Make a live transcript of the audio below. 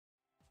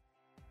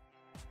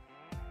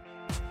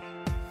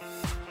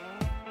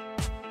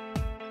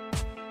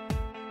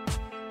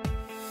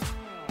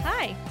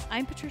Hi,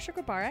 I'm Patricia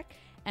Grabarek.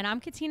 And I'm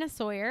Katina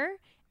Sawyer,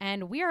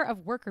 and we are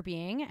of Worker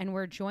Being, and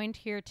we're joined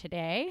here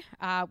today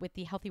with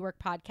the Healthy Work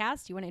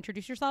Podcast. You want to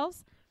introduce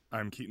yourselves?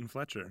 I'm Keaton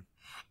Fletcher.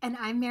 And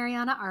I'm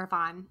Mariana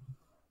Arvon.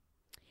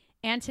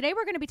 And today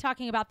we're going to be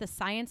talking about the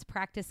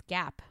science-practice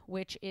gap,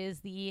 which is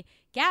the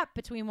gap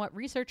between what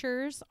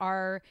researchers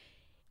are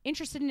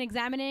interested in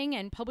examining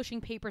and publishing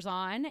papers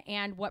on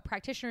and what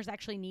practitioners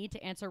actually need to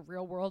answer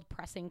real-world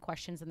pressing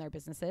questions in their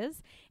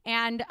businesses,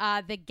 and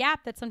the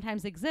gap that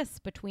sometimes exists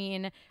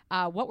between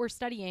what we're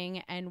studying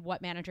and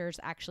what managers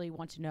actually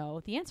want to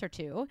know the answer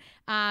to.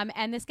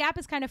 And this gap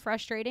is kind of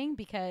frustrating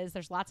because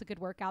there's lots of good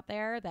work out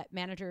there that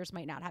managers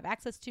might not have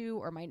access to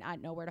or might not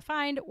know where to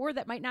find or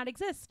that might not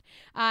exist.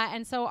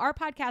 And so our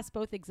podcasts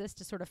both exist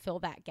to sort of fill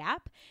that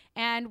gap.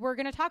 And we're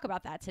going to talk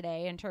about that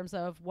today in terms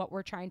of what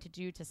we're trying to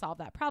do to solve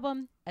that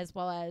problem, as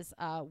well as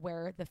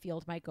where the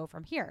field might go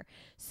from here.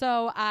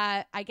 So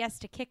I guess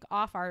to kick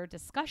off our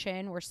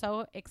discussion, we're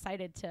so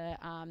excited to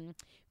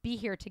be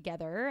here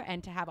together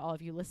and to have all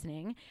of you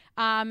listening.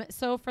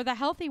 So for the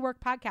Healthy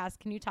Work Podcast,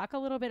 can you talk a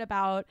little bit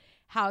about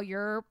how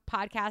your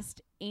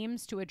podcast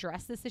aims to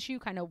address this issue,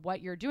 kind of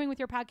what you're doing with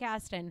your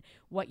podcast and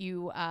what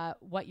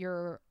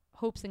your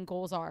hopes and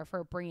goals are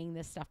for bringing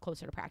this stuff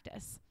closer to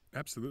practice?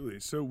 Absolutely.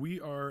 So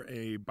we are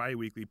a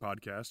bi-weekly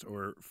podcast,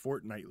 or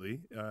fortnightly,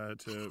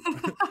 to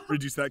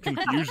reduce that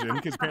confusion,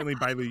 because apparently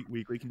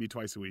bi-weekly can be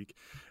twice a week.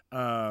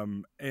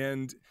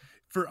 And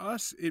for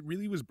us, it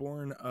really was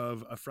born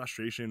of a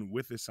frustration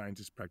with the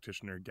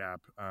scientist-practitioner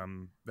gap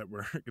that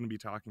we're going to be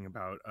talking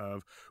about.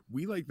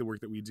 We like the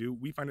work that we do.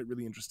 We find it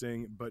really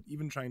interesting, but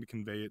even trying to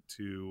convey it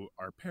to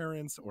our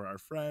parents or our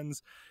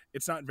friends,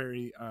 it's not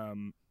very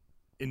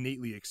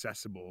innately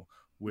accessible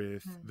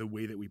with the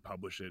way that we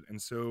publish it.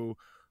 And so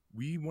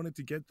we wanted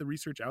to get the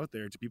research out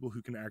there to people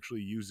who can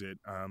actually use it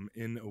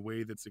in a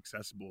way that's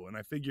accessible. And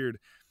I figured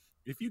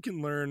if you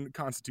can learn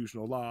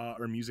constitutional law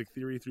or music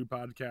theory through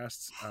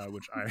podcasts,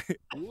 which I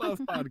love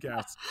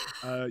podcasts,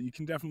 you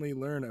can definitely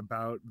learn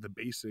about the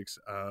basics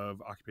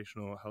of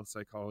occupational health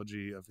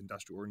psychology, of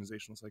industrial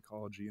organizational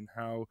psychology, and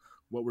how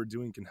what we're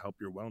doing can help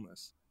your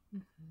wellness.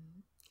 Mm-hmm.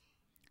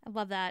 I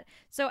love that.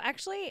 So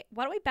actually,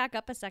 why don't we back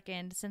up a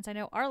second, since I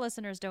know our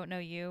listeners don't know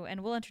you,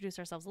 and we'll introduce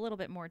ourselves a little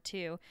bit more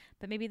too,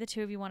 but maybe the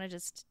two of you want to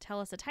just tell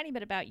us a tiny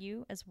bit about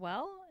you as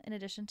well, in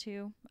addition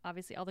to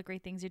obviously all the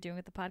great things you're doing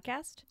with the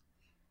podcast.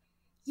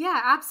 Yeah,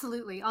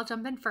 absolutely. I'll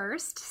jump in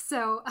first.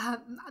 So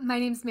my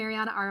name's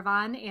Mariana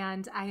Arvon,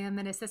 and I am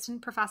an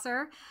assistant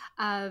professor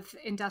of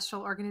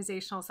industrial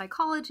organizational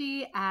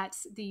psychology at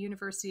the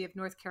University of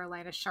North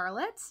Carolina,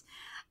 Charlotte.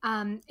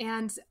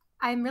 And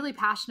I'm really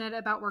passionate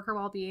about worker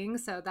well-being,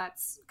 so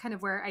that's kind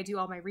of where I do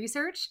all my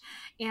research.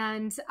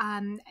 And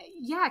Keaton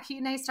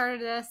and I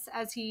started this,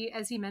 as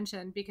he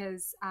mentioned,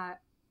 because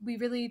we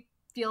really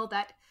feel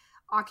that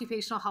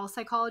occupational health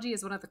psychology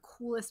is one of the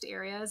coolest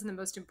areas and the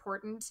most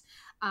important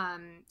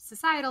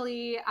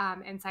societally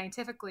and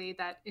scientifically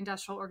that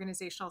industrial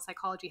organizational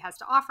psychology has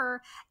to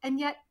offer, and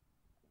yet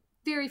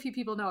very few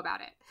people know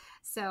about it.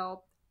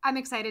 So I'm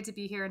excited to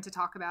be here and to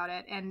talk about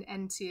it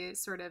and to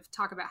sort of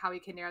talk about how we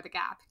can narrow the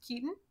gap.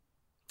 Keaton?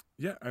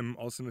 Yeah, I'm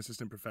also an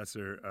assistant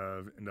professor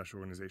of industrial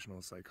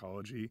organizational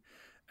psychology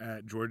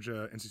at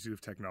Georgia Institute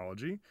of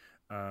Technology.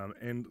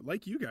 And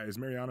like you guys,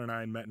 Mariana and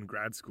I met in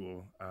grad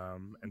school.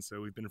 And so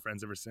we've been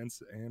friends ever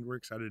since, and we're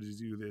excited to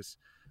do this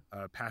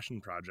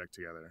passion project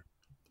together.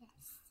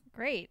 Yes.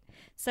 Great.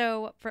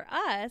 So for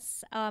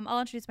us, I'll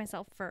introduce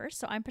myself first.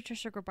 So I'm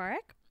Patricia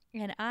Grabarek,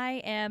 and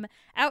I am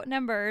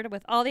outnumbered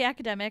with all the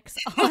academics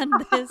on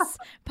this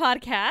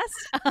podcast.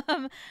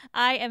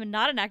 I am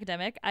not an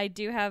academic. I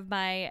do have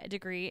my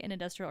degree in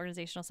industrial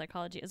organizational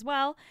psychology as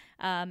well.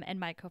 And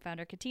my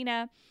co-founder,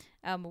 Katina,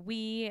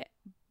 we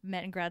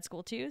met in grad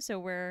school too. So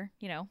we're,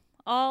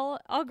 all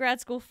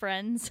grad school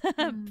friends.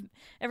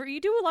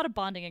 You do a lot of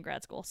bonding in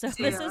grad school. So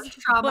this is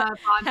trauma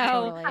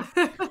how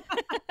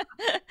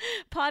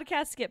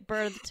podcasts get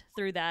birthed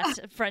through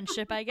that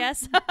friendship, I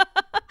guess.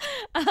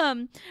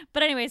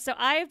 But anyway, so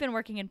I've been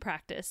working in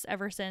practice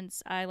ever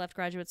since I left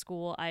graduate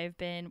school. I've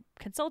been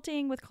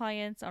consulting with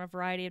clients on a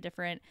variety of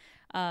different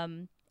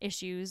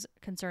issues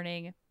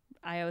concerning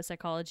IO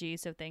psychology.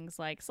 So things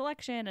like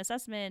selection,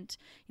 assessment,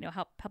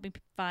 helping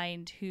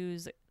find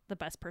who's the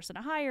best person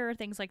to hire,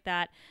 things like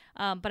that.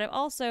 But I've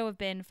also have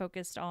been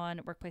focused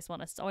on workplace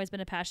wellness. It's always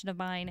been a passion of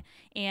mine.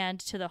 And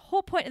to the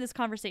whole point of this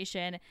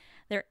conversation,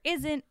 there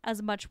isn't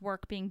as much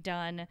work being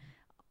done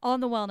on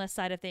the wellness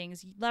side of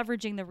things,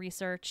 leveraging the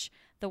research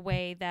the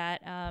way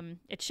that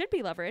it should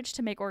be leveraged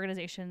to make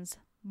organizations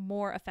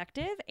more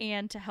effective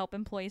and to help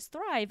employees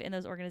thrive in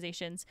those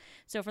organizations.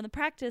 So from the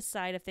practice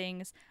side of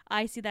things,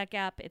 I see that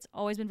gap. It's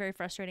always been very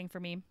frustrating for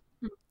me.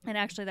 And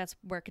actually, that's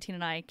where Katina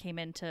and I came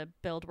in to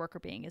build Worker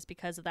Being, is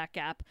because of that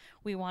gap.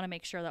 We want to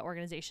make sure that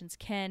organizations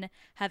can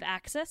have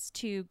access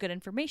to good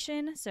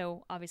information.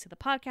 So obviously the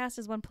podcast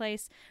is one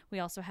place. We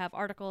also have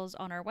articles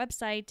on our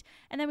website,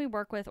 and then we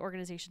work with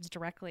organizations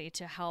directly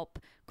to help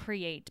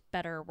create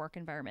better work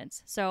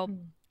environments. So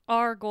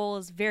our goal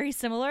is very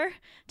similar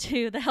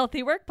to the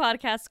Healthy Work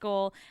Podcast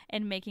goal,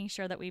 and making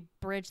sure that we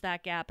bridge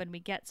that gap and we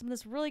get some of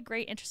this really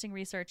great, interesting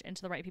research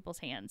into the right people's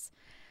hands.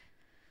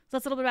 So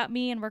that's a little bit about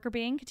me and Worker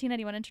Beeing. Katina, do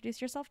you want to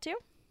introduce yourself too?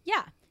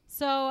 Yeah.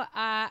 So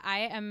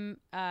I am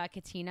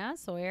Katina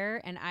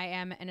Sawyer, and I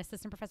am an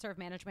assistant professor of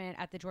management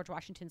at the George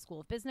Washington School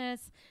of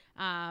Business.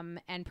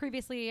 And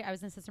previously, I was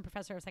an assistant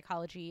professor of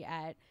psychology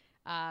at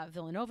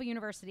Villanova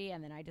University,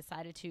 and then I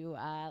decided to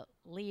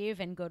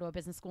leave and go to a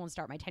business school and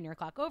start my tenure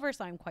clock over.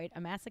 So I'm quite a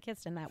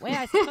masochist in that way,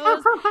 I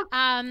suppose.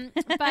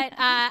 But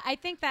I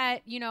think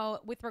that, you know,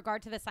 with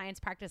regard to the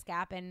science practice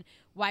gap and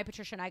why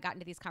Patricia and I got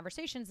into these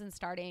conversations and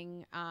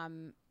starting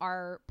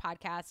our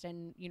podcast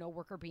and, you know,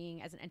 Worker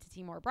Beeing as an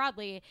entity more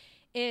broadly,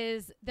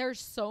 is there's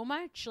so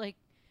much like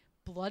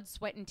blood,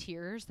 sweat, and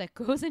tears that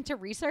goes into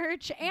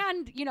research,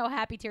 and, you know,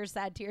 happy tears,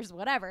 sad tears,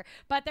 whatever.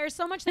 But there's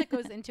so much that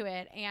goes into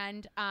it.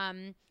 And,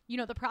 you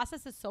know, the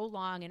process is so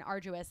long and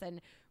arduous and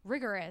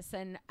rigorous.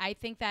 And I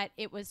think that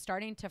it was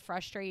starting to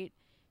frustrate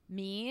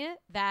me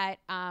that,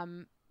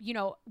 you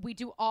know, we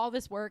do all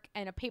this work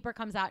and a paper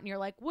comes out and you're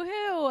like,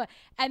 woohoo.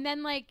 And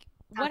then like,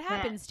 what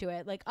happens to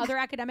it? Like other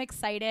academics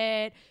cite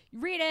it,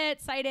 read it,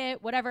 cite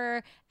it,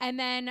 whatever. And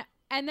then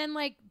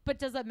like, but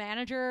does a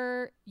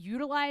manager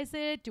utilize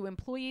it? Do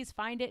employees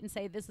find it and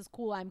say, this is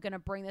cool, I'm going to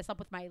bring this up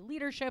with my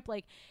leadership?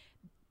 Like,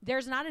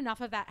 there's not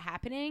enough of that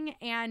happening.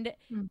 And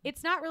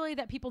it's not really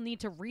that people need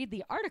to read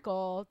the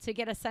article to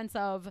get a sense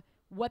of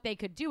what they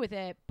could do with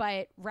it,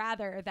 but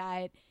rather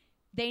that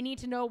they need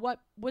to know what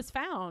was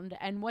found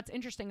and what's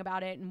interesting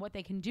about it and what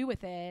they can do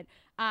with it.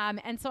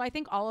 And so I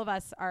think all of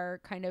us are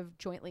kind of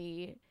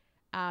jointly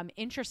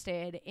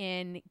interested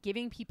in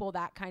giving people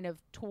that kind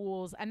of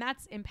tools, and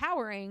that's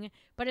empowering,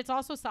 but it's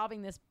also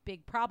solving this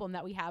big problem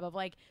that we have of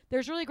like,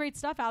 there's really great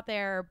stuff out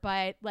there,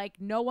 but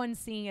like no one's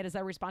seeing it as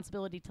a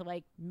responsibility to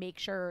like make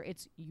sure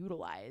it's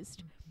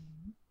utilized.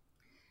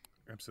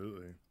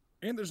 Absolutely.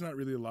 And there's not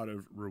really a lot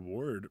of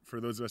reward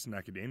for those of us in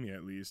academia,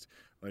 at least.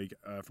 Like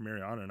for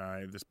Mariana and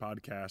I, this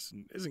podcast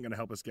isn't going to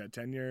help us get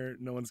tenure.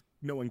 No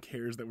one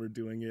cares that we're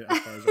doing it as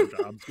far as our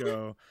jobs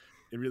go.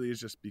 It really is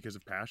just because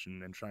of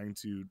passion and trying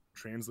to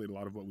translate a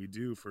lot of what we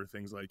do for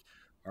things like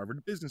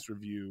Harvard Business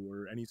Review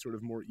or any sort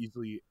of more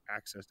easily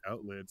accessed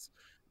outlets.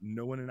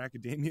 No one in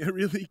academia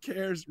really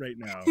cares right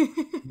now.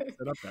 It's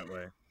set up that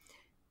way.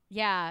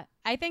 Yeah,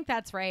 I think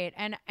that's right.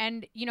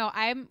 And you know,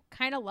 I'm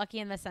kind of lucky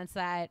in the sense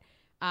that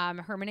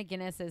Herman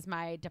McGinnis is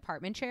my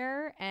department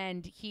chair,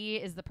 and he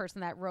is the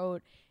person that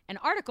wrote an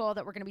article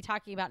that we're going to be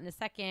talking about in a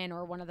second,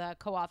 or one of the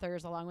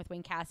co-authors along with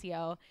Wayne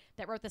Cassio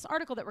that wrote this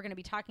article that we're going to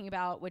be talking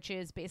about, which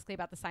is basically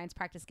about the science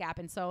practice gap.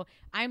 And so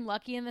I'm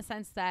lucky in the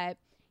sense that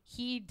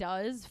he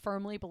does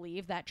firmly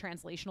believe that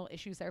translational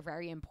issues are a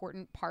very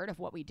important part of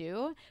what we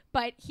do,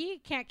 but he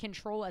can't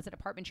control as a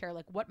department chair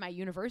like what my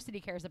university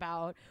cares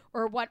about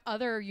or what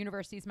other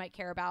universities might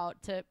care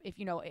about to, if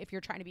you know, if you're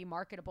trying to be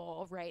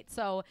marketable, right?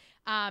 So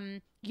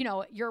you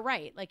know, you're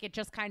right. Like it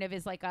just kind of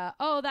is like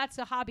oh, that's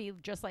a hobby.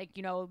 Just like,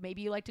 you know,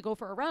 maybe you like to go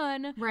for a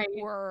run, right?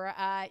 Or,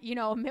 you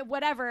know,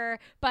 whatever.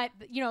 But,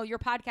 you know, your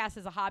podcast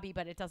is a hobby,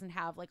 but it doesn't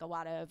have like a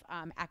lot of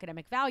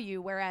academic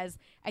value. Whereas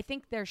I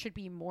think there should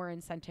be more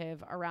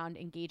incentive around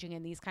engaging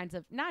in these kinds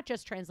of not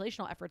just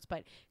translational efforts,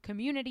 but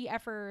community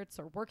efforts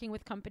or working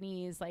with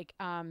companies. Like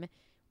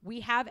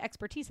we have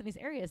expertise in these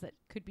areas that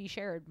could be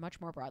shared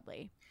much more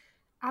broadly.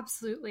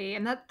 Absolutely.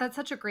 And that's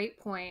such a great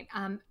point.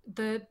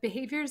 The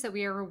behaviors that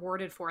we are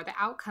rewarded for, the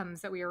outcomes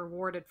that we are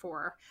rewarded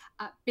for,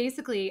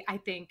 basically, I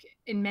think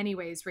in many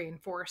ways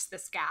reinforce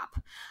this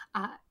gap.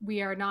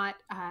 We are not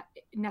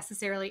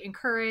necessarily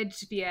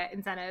encouraged via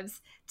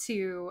incentives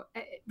to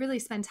really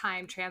spend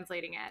time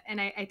translating it. And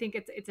I think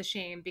it's a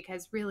shame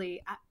because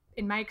really,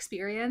 in my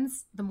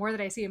experience, the more that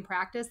I see in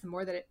practice, the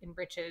more that it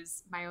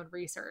enriches my own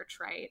research,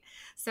 right?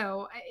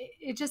 So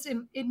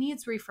it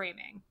needs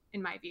reframing,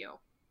 in my view.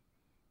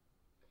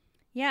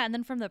 Yeah, and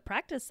then from the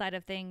practice side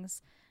of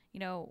things, you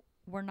know,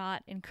 we're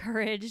not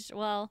encouraged.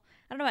 Well,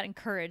 I don't know about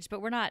encouraged,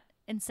 but we're not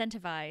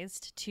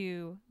incentivized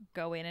to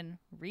go in and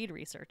read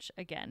research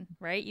again,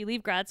 right? You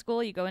leave grad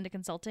school, you go into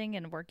consulting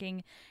and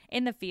working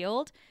in the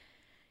field.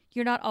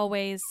 You're not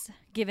always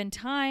given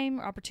time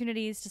or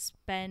opportunities to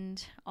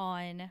spend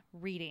on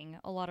reading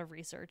a lot of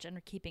research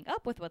and keeping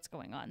up with what's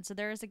going on. So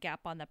there is a gap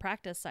on the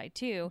practice side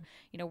too.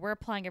 You know, we're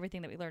applying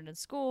everything that we learned in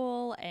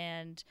school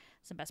and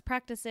some best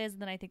practices.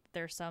 And then I think that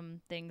there's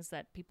some things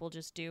that people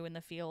just do in the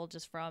field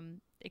just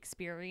from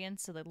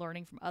experience. So they're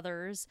learning from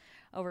others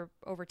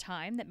over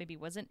time that maybe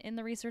wasn't in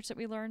the research that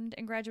we learned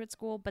in graduate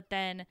school. But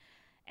then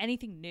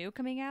anything new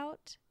coming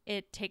out,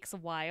 it takes a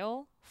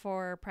while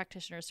for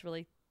practitioners to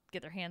really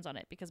get their hands on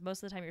it, because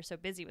most of the time you're so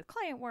busy with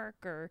client work,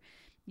 or,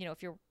 you know,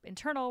 if you're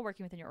internal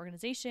working within your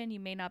organization, you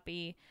may not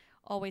be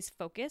always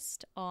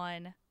focused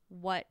on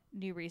what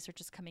new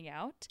research is coming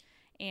out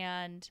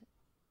and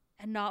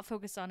not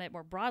focused on it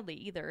more broadly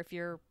either. If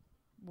you're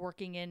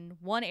working in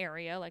one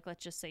area, like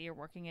let's just say you're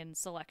working in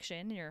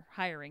selection, you're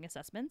hiring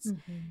assessments,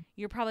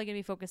 you're probably going to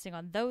be focusing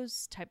on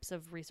those types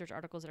of research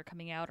articles that are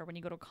coming out. Or when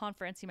you go to a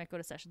conference, you might go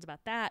to sessions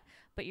about that,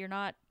 but you're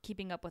not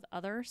keeping up with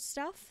other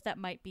stuff that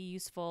might be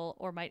useful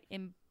or might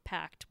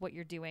impact what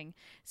you're doing.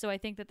 So I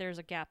think that there's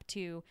a gap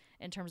too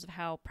in terms of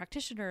how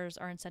practitioners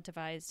are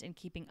incentivized in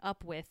keeping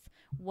up with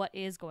what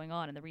is going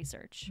on in the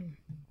research.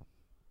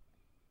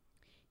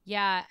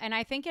 Yeah, and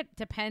I think it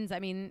depends. I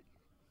mean,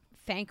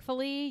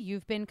 thankfully,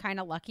 you've been kind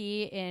of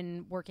lucky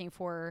in working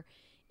for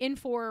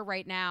Infor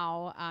right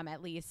now,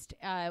 at least,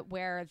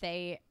 where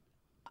they,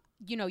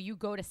 you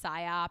go to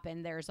PSYOP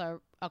and there's a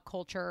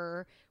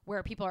culture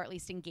where people are at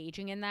least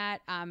engaging in that.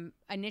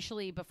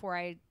 Initially, before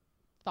I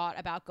thought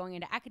about going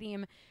into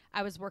academe,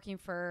 I was working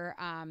for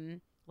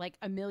like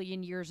a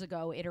million years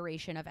ago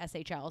iteration of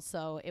SHL.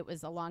 So it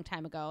was a long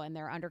time ago and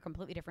they're under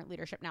completely different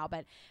leadership now.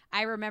 But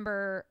I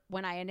remember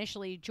when I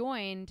initially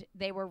joined,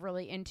 they were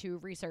really into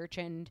research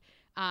and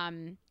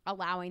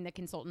allowing the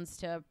consultants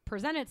to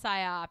present at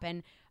PSYOP,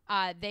 and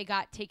they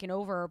got taken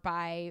over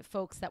by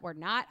folks that were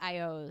not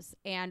IOs.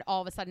 And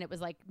all of a sudden it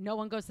was like, no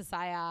one goes to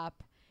PSYOP.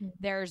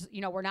 There's,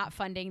 we're not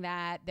funding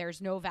that.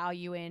 There's no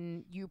value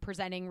in you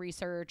presenting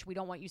research. We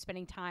don't want you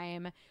spending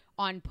time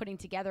on putting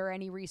together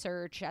any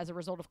research as a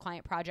result of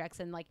client projects.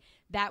 And like,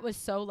 that was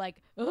so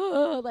like,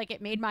 ugh, like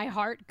it made my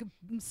heart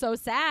so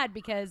sad,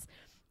 because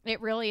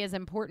it really is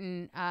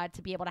important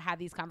to be able to have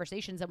these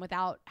conversations. And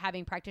without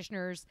having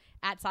practitioners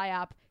at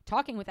PSYOP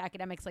talking with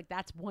academics, like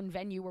that's one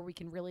venue where we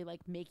can really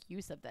like make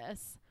use of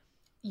this.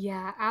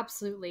 Yeah,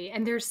 absolutely.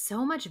 And there's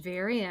so much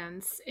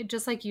variance.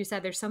 Just like you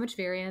said, there's so much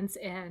variance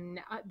in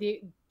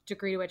the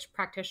degree to which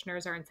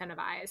practitioners are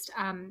incentivized.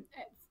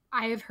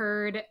 I have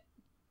heard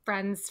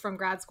friends from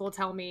grad school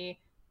tell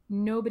me,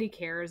 nobody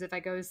cares if I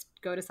go to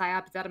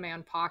PSYOP, it's out of my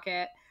own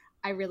pocket.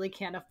 I really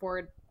can't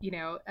afford,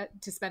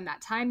 to spend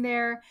that time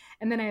there.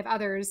 And then I have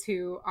others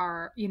who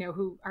are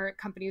at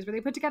companies where they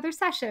put together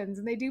sessions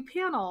and they do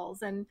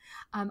panels. And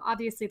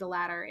obviously the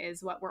latter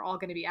is what we're all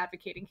going to be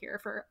advocating here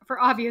for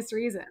obvious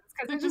reasons,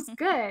 because it's just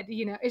good.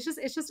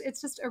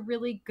 It's just a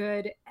really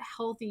good,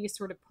 healthy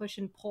sort of push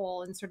and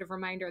pull and sort of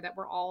reminder that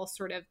we're all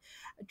sort of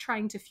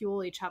trying to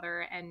fuel each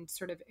other and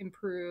sort of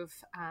improve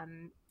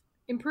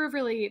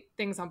really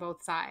things on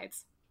both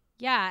sides.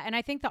 Yeah, and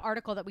I think the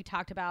article that we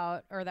talked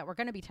about, or that we're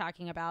going to be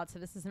talking about, so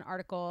this is an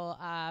article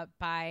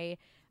by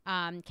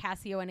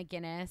Cassio and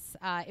Guinness.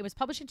 It was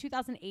published in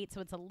 2008, so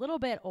it's a little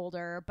bit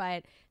older,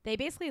 but they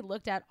basically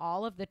looked at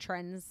all of the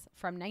trends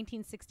from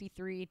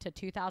 1963 to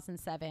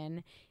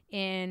 2007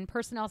 in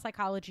Personnel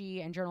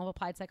Psychology and Journal of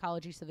Applied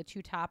Psychology, so the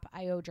two top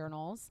IO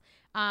journals.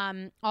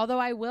 Although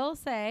I will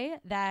say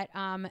that,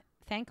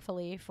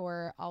 thankfully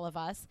for all of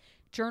us,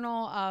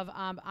 Journal of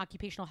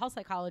Occupational Health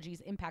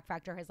Psychology's impact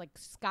factor has like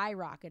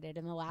skyrocketed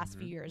in the last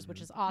few years,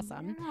 which is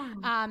awesome.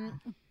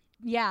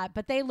 Yeah,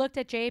 but they looked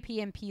at JAP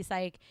and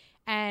PSYC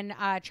and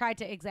tried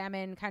to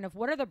examine kind of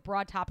what are the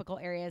broad topical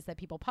areas that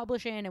people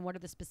publish in, and what are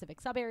the specific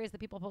sub areas that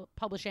people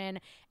publish in,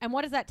 and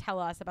what does that tell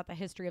us about the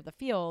history of the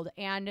field.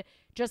 And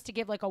just to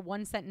give like a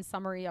one sentence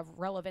summary of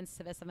relevance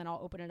to this, and then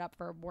I'll open it up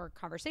for more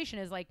conversation,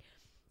 is like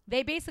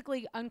they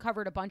basically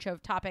uncovered a bunch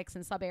of topics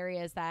and sub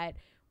areas that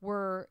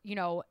were,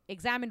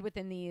 examined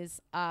within these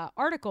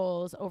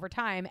articles over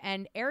time,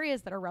 and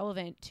areas that are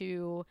relevant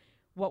to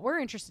what we're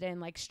interested in,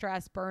 like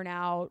stress,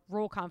 burnout,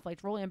 role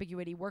conflict, role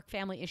ambiguity, work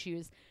family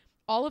issues.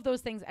 All of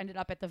those things ended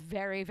up at the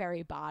very,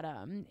 very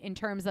bottom in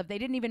terms of they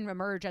didn't even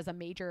emerge as a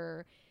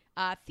major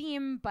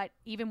theme, but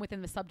even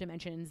within the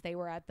subdimensions, they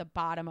were at the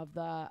bottom of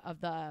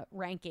the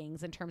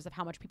rankings in terms of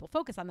how much people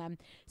focus on them.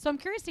 So I'm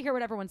curious to hear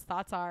what everyone's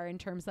thoughts are in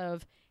terms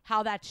of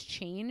how that's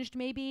changed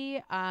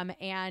maybe,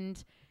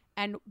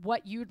 and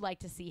what you'd like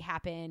to see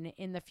happen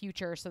in the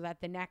future so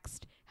that the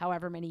next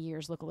however many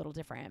years look a little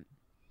different.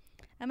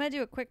 I'm going to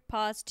do a quick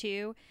pause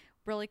too,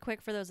 really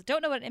quick, for those that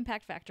don't know what an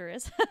impact factor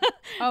is.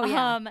 Oh,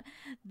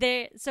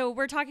 yeah. So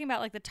we're talking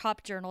about like the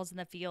top journals in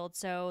the field.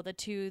 So the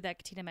two that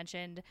Katina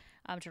mentioned,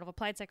 Journal of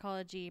Applied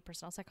Psychology,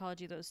 Personnel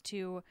Psychology, those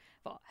two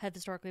have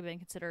historically been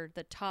considered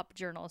the top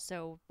journals.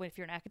 So if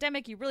you're an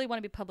academic, you really want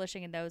to be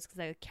publishing in those because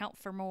they account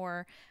for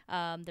more.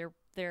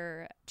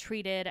 They're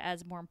treated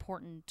as more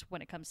important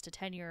when it comes to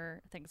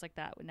tenure, things like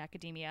that in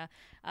academia.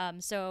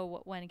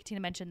 So when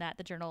Katina mentioned that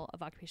the Journal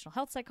of Occupational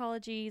Health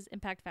Psychology's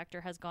impact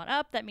factor has gone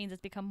up, that means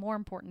it's become more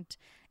important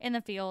in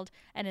the field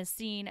and is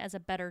seen as a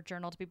better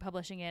journal to be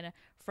publishing in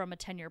from a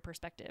tenure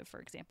perspective, for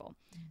example.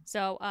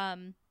 So,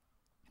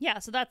 yeah,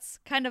 so that's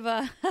kind of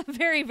a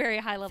very, very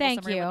high level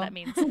summary of what that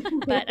means.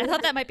 But I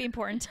thought that might be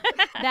important.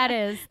 That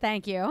is.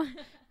 Thank you.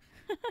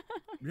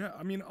 Yeah,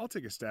 I mean, I'll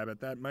take a stab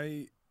at that.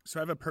 So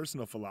I have a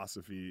personal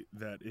philosophy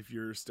that if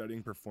you're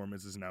studying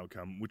performance as an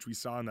outcome, which we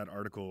saw in that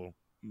article,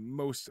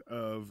 most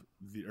of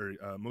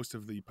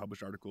the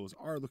published articles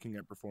are looking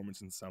at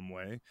performance in some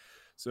way.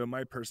 So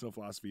my personal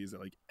philosophy is that,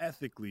 like,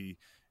 ethically,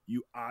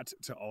 you ought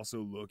to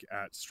also look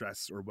at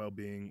stress or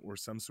well-being or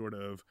some sort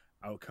of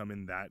outcome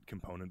in that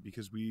component,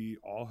 because we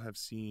all have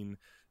seen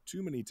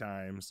too many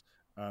times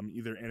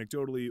either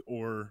anecdotally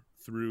or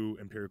through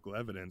empirical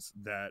evidence,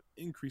 that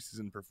increases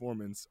in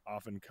performance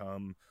often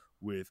come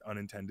with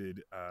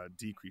unintended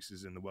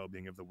decreases in the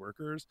well-being of the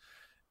workers.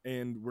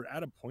 And we're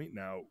at a point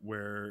now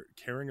where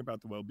caring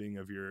about the well-being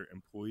of your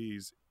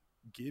employees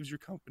gives your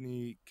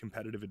company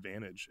competitive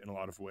advantage in a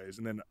lot of ways,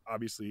 and then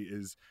obviously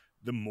is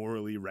the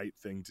morally right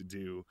thing to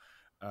do.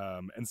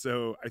 And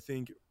so I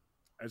think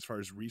as far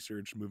as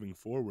research moving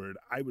forward,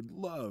 I would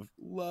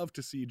love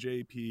to see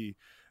JP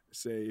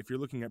say, if you're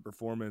looking at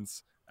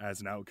performance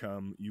as an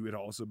outcome, you would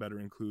also better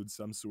include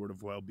some sort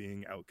of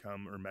well-being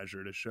outcome or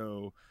measure to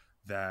show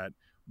that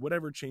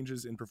whatever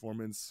changes in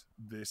performance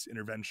this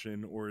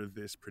intervention or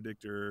this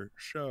predictor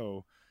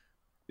show,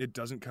 it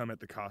doesn't come at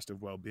the cost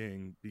of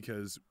well-being.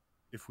 Because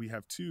if we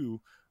have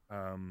two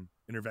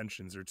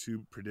interventions or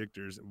two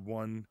predictors,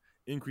 one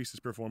increases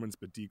performance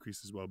but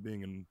decreases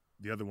well-being, and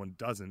the other one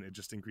doesn't, it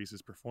just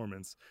increases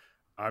performance,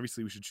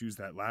 obviously we should choose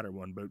that latter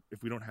one. But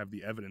if we don't have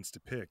the evidence to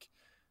pick,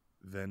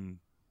 then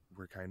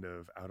we're kind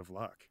of out of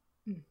luck.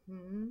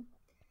 Mm-hmm.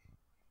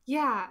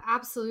 Yeah,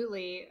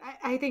 absolutely.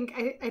 I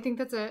think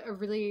that's a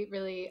really,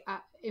 really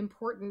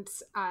important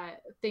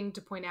thing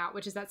to point out,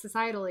 which is that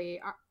societally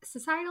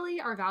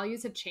our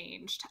values have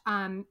changed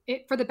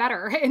for the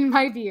better, in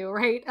my view,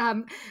 right?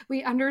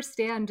 We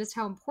understand just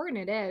how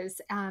important it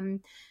is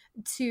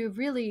to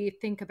really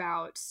think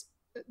about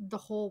the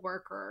whole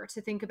worker,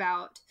 to think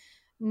about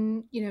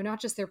not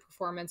just their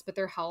performance, but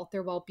their health,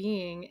 their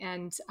well-being,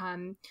 and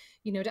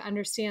to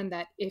understand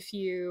that if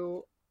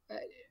you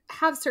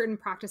have certain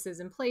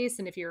practices in place,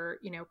 and if you're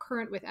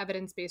current with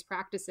evidence-based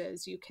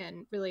practices, you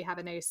can really have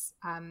a nice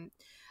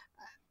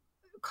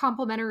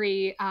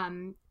complementary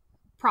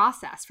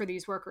process for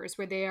these workers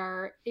where they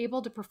are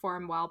able to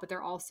perform well, but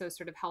they're also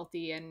sort of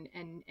healthy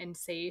and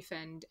safe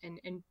and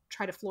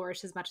try to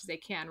flourish as much as they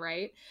can,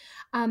 right?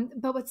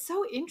 But what's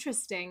so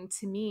interesting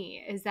to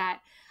me is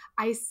that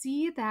I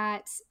see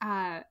that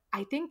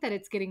I think that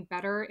it's getting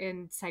better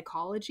in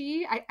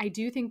psychology. I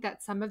do think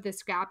that some of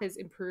this gap is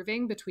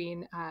improving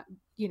between,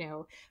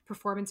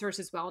 performance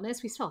versus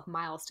wellness. We still have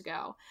miles to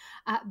go.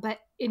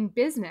 But in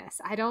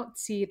business, I don't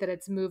see that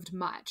it's moved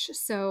much.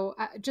 So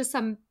just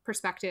some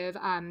perspective.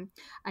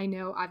 I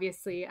know,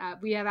 obviously,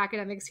 we have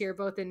academics here,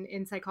 both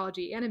in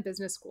psychology and in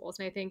business schools.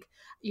 And I think,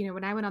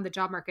 when I went on the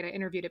job market, I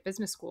interviewed at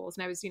business schools,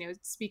 and I was,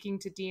 speaking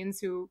to deans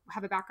who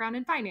have a background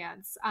in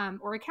finance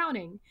or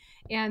accounting.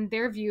 And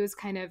their view is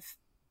kind of,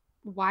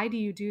 why do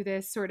you do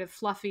this sort of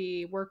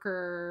fluffy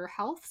worker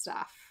health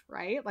stuff,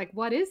 right? Like,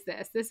 what is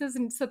this? This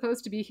isn't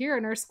supposed to be here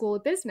in our school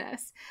of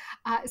business.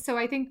 So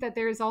I think that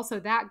there's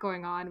also that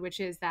going on, which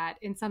is that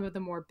in some of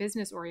the more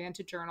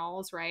business-oriented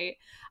journals, right?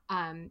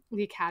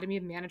 The Academy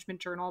of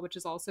Management Journal, which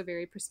is also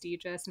very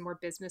prestigious and more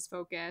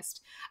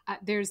business-focused,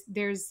 there's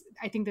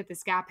I think that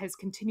this gap has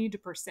continued to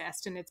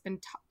persist, and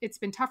it's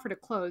been tougher to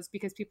close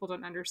because people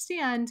don't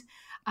understand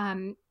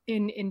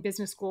in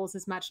business schools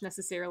as much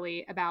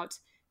necessarily about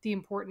the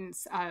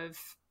importance of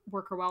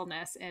worker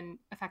wellness and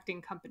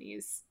affecting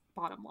companies'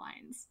 bottom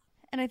lines.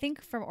 And I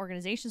think from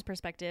organizations'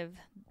 perspective,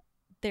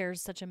 there's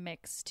such a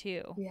mix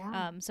too.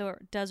 Yeah. So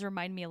it does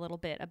remind me a little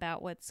bit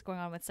about what's going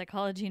on with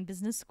psychology in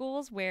business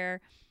schools,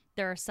 where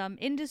there are some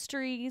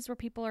industries where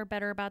people are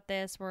better about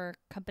this, where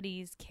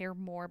companies care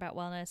more about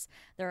wellness.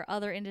 There are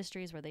other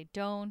industries where they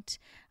don't.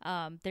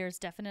 There's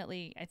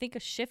definitely, I think,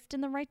 a shift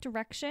in the right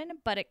direction,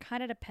 but it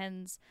kind of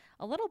depends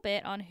a little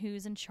bit on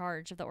who's in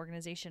charge of the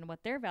organization,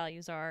 what their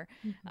values are.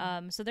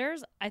 Mm-hmm. So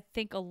there's, I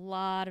think, a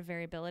lot of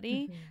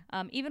variability,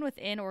 even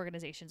within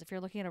organizations. If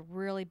you're looking at a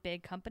really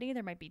big company,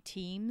 there might be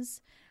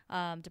teams,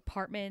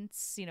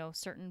 departments,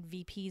 certain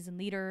VPs and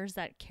leaders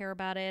that care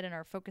about it and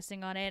are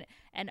focusing on it,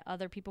 and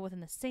other people within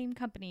the same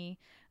company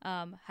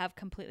have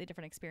completely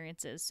different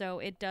experiences. So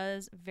it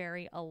does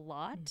vary a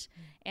lot.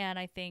 And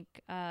I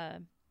think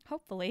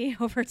hopefully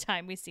over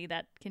time we see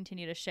that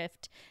continue to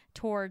shift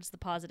towards the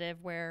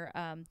positive, where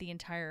the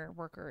entire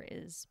worker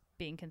is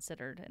being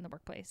considered in the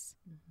workplace.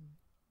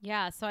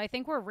 Yeah, so I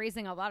think we're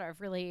raising a lot of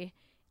really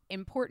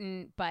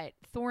important but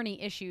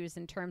thorny issues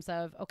in terms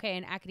of, okay,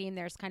 in academia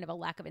there's kind of a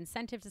lack of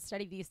incentive to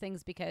study these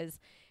things because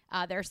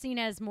they're seen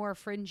as more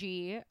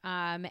fringy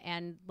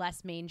and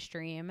less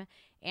mainstream,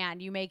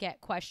 and you may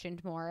get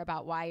questioned more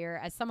about why you're,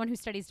 as someone who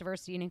studies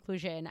diversity and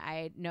inclusion,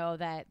 I know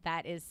that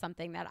that is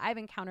something that I've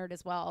encountered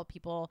as well.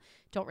 People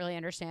don't really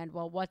understand,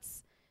 well,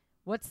 what's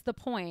the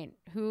point?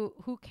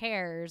 Who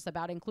cares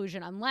about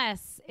inclusion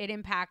unless it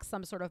impacts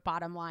some sort of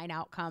bottom line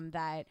outcome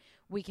that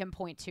we can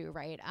point to,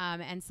 right?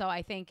 And so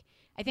I think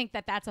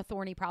that that's a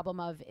thorny problem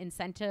of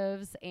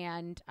incentives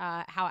and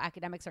how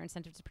academics are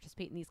incentivized to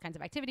participate in these kinds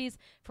of activities.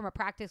 From a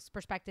practice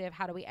perspective,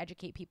 how do we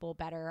educate people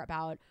better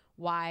about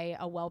why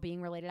a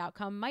well-being related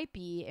outcome might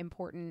be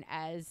important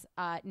as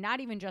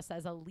not even just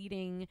as a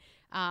leading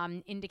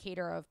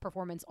indicator of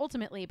performance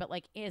ultimately, but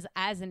like is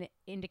as an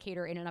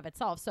indicator in and of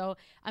itself. So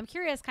I'm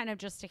curious kind of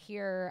just to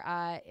hear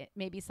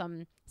maybe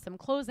some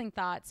closing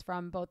thoughts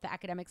from both the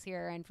academics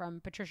here and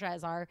from Patricia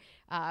as our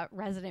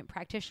resident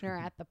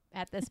practitioner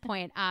at this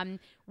point.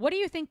 What do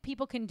you think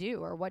people can do,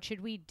 or what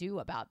should we do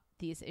about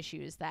these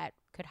issues that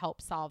could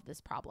help solve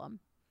this problem?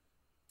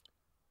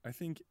 I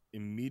think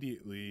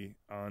immediately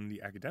on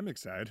the academic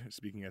side,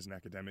 speaking as an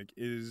academic,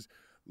 is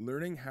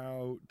learning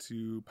how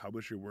to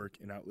publish your work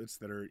in outlets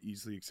that are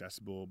easily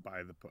accessible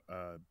by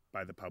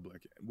the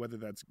public, whether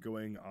that's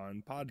going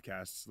on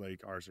podcasts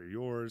like Ours or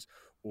Yours,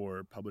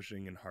 or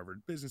publishing in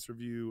Harvard Business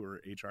Review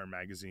or HR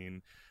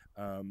Magazine.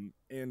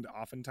 And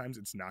oftentimes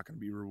it's not going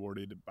to be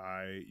rewarded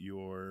by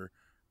your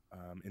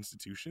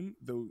institution,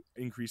 though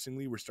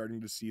increasingly we're starting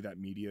to see that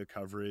media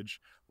coverage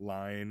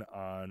line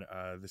on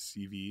the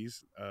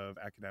CVs of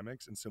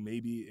academics. And so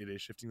maybe it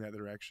is shifting that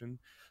direction.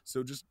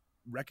 So just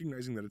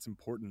recognizing that it's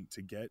important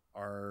to get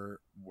our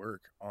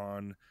work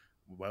on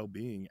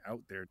well-being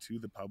out there to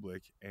the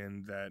public,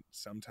 and that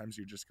sometimes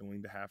you're just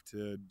going to have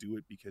to do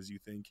it because you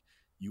think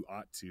you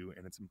ought to,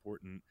 and it's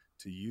important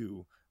to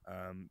you,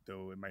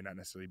 though it might not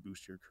necessarily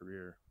boost your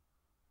career.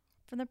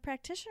 From the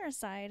practitioner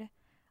side,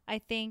 I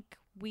think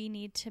we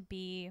need to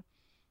be,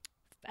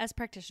 as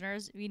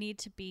practitioners, we need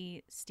to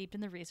be steeped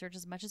in the research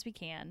as much as we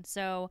can.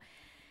 So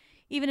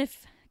even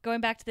if,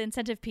 going back to the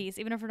incentive piece,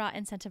 even if we're not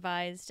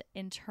incentivized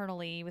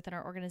internally within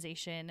our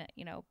organization,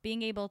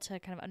 being able to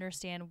kind of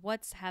understand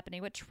what's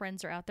happening, what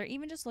trends are out there,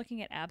 even just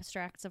looking at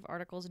abstracts of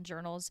articles and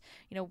journals,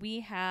 we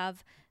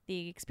have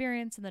the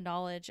experience and the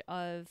knowledge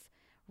of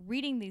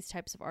reading these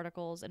types of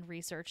articles and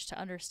research to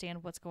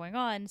understand what's going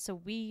on. So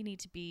we need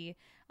to be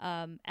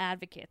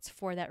advocates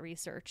for that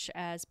research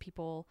as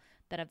people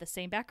that have the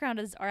same background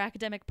as our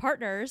academic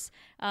partners,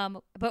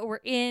 but we're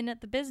in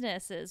the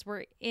businesses,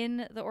 we're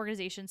in the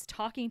organizations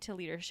talking to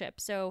leadership.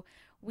 So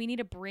we need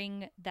to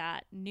bring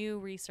that new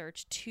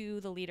research to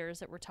the leaders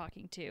that we're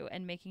talking to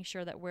and making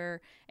sure that we're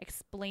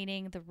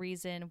explaining the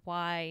reason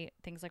why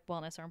things like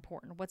wellness are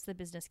important. What's the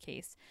business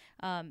case?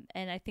 And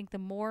I think the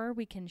more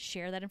we can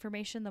share that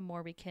information, the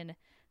more we can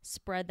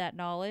spread that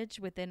knowledge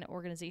within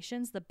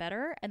organizations, the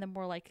better, and the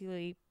more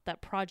likely that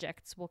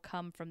projects will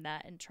come from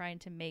that and trying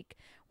to make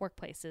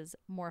workplaces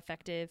more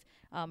effective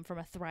from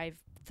a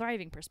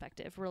thriving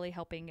perspective, really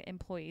helping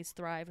employees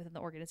thrive within the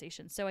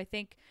organization. So I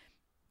think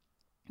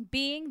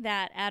being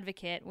that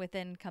advocate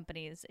within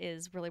companies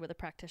is really where the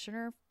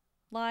practitioner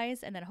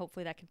lies, and then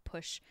hopefully that can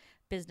push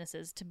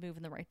businesses to move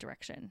in the right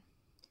direction.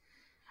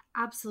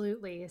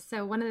 Absolutely.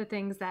 So one of the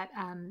things that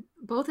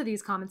both of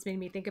these comments made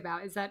me think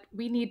about is that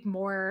we need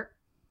more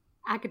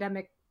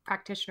academic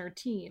practitioner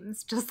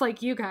teams, just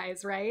like you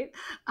guys, right?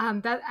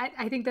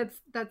 I think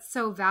that's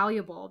so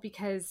valuable,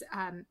 because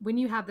when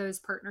you have those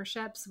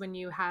partnerships, when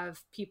you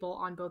have people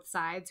on both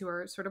sides who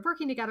are sort of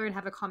working together and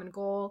have a common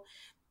goal,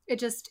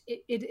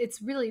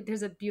 it's really,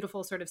 there's a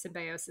beautiful sort of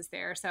symbiosis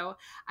there. So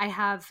I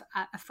have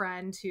a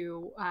friend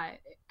who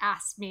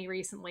asked me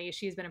recently,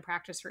 she's been in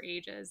practice for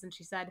ages, and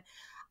she said,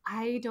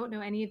 I don't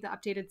know any of the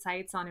updated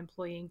sites on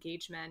employee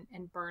engagement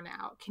and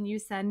burnout. Can you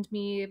send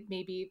me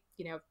maybe,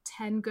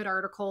 10 good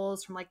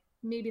articles from like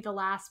maybe the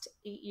last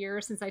 8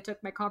 years since I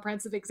took my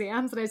comprehensive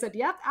exams? And I said,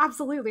 yep,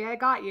 absolutely. I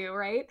got you.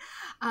 Right.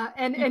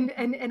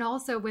 And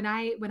also when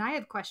I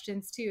have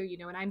questions too,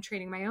 when I'm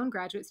training my own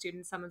graduate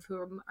students, some of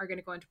whom are going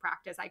to go into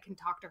practice, I can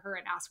talk to her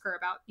and ask her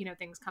about,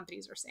 things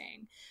companies are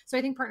saying. So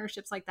I think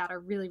partnerships like that are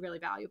really, really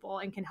valuable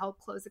and can help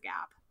close the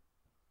gap.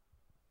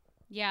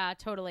 Yeah,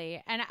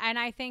 totally. And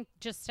I think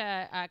just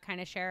to kind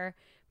of share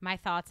my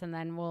thoughts, and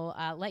then we'll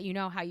let you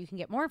know how you can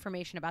get more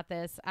information about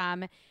this.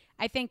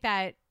 I think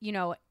that,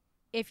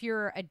 if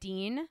you're a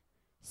dean,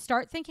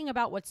 start thinking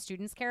about what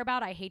students care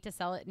about. I hate to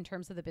sell it in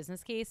terms of the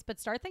business case, but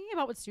start thinking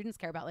about what students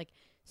care about. Like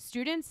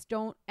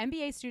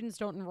MBA students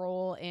don't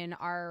enroll in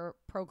our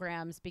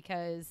programs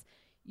because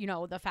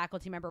the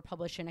faculty member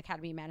published an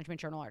Academy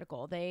Management Journal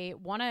article. They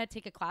want to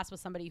take a class with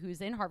somebody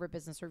who's in Harvard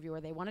Business Review,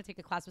 or they want to take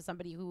a class with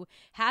somebody who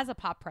has a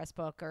pop press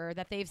book, or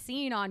that they've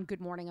seen on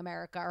Good Morning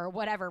America or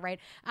whatever, right?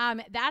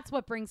 That's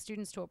what brings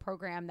students to a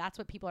program. That's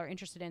what people are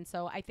interested in.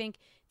 So I think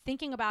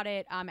thinking about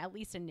it, at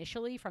least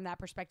initially from that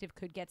perspective,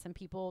 could get some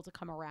people to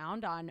come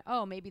around on,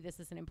 oh, maybe this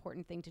is an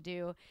important thing to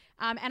do.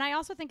 And I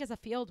also think as a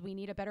field, we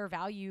need a better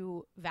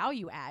value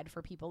add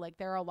for people. Like,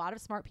 there are a lot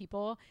of smart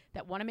people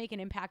that want to make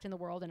an impact in the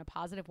world in a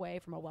positive way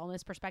from a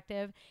wellness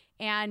perspective.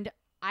 And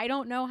I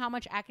don't know how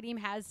much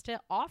academia has to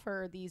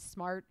offer these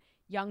smart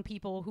young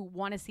people who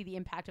want to see the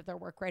impact of their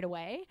work right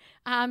away.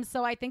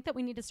 So I think that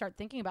we need to start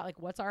thinking about, like,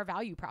 what's our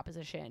value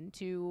proposition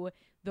to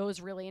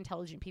those really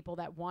intelligent people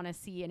that want to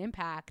see an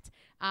impact,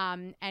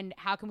 and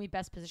how can we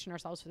best position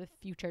ourselves for the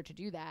future to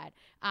do that,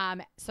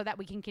 so that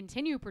we can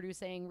continue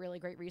producing really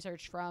great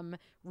research from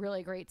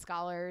really great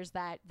scholars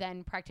that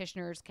then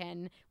practitioners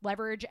can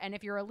leverage. And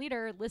if you're a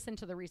leader, listen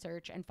to the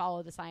research and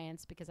follow the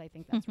science, because I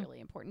think that's really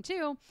important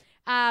too.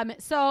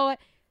 So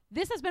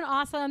this has been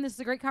awesome. This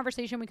is a great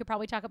conversation. We could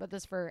probably talk about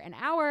this for an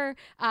hour,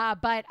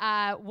 but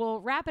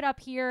we'll wrap it up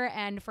here.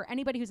 And for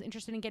anybody who's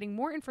interested in getting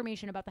more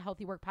information about the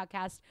Healthy Work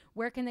Podcast,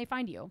 where can they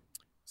find you?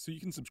 So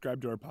you can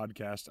subscribe to our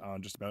podcast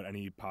on just about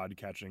any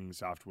podcatching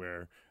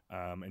software.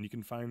 And you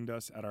can find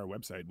us at our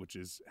website, which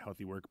is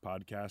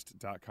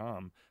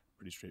healthyworkpodcast.com.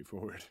 Pretty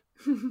straightforward.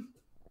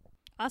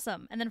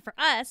 Awesome. And then for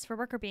us, for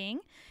Worker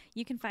Being,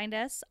 you can find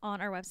us on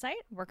our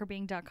website,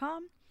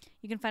 workerbeing.com.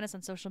 You can find us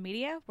on social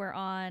media. We're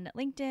on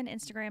LinkedIn,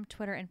 Instagram,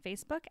 Twitter, and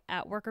Facebook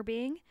at Worker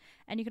Being.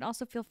 And you can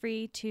also feel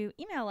free to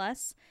email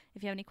us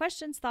if you have any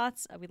questions,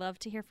 thoughts. We'd love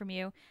to hear from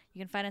you. You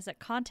can find us at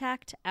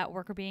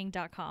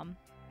contact@workerbeing.com.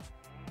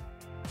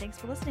 Thanks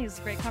for listening. This is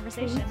a great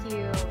conversation. Thank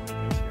you.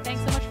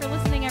 Thanks so much for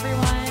listening,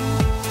 everyone.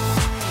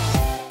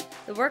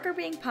 The Worker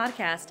Being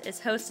podcast is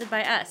hosted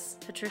by us,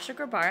 Patricia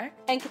Grabarek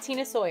and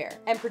Katina Sawyer,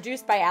 and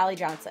produced by Allie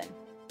Johnson.